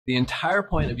The entire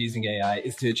point of using AI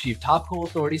is to achieve topical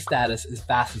authority status as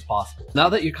fast as possible. Now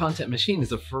that your content machine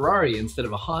is a Ferrari instead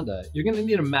of a Honda, you're going to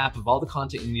need a map of all the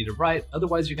content you need to write,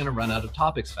 otherwise you're going to run out of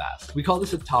topics fast. We call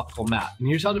this a topical map, and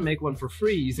here's how to make one for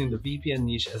free using the VPN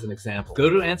niche as an example. Go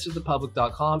to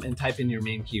answerthepublic.com and type in your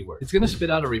main keyword. It's going to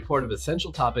spit out a report of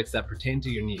essential topics that pertain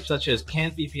to your niche, such as can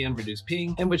VPN reduce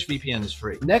ping and which VPN is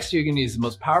free. Next, you're going to use the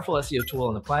most powerful SEO tool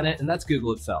on the planet, and that's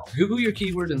Google itself. Google your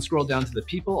keyword and scroll down to the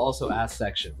People Also Ask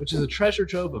section, which is a treasure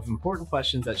trove of important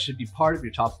questions that should be part of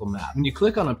your topical map. When you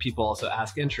click on a People Also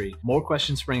Ask entry, more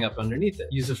questions spring up underneath it.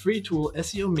 Use a free tool,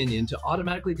 SEO Minion, to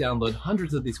automatically download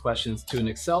hundreds of these questions to an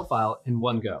Excel file in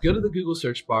one go. Go to the Google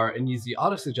search bar and use the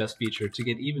auto-suggest feature to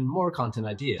get even more content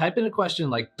ideas. Type in a question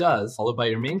like does, followed by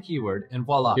your main keyword, and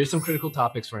voila, here's some critical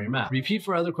topics for your map. Repeat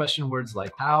for other question words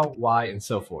like how, why, and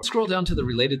so forth. Scroll down to the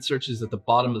related searches at the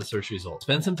bottom of the search results.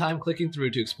 Spend some time clicking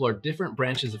through to explore different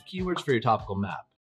branches of keywords for your topical map.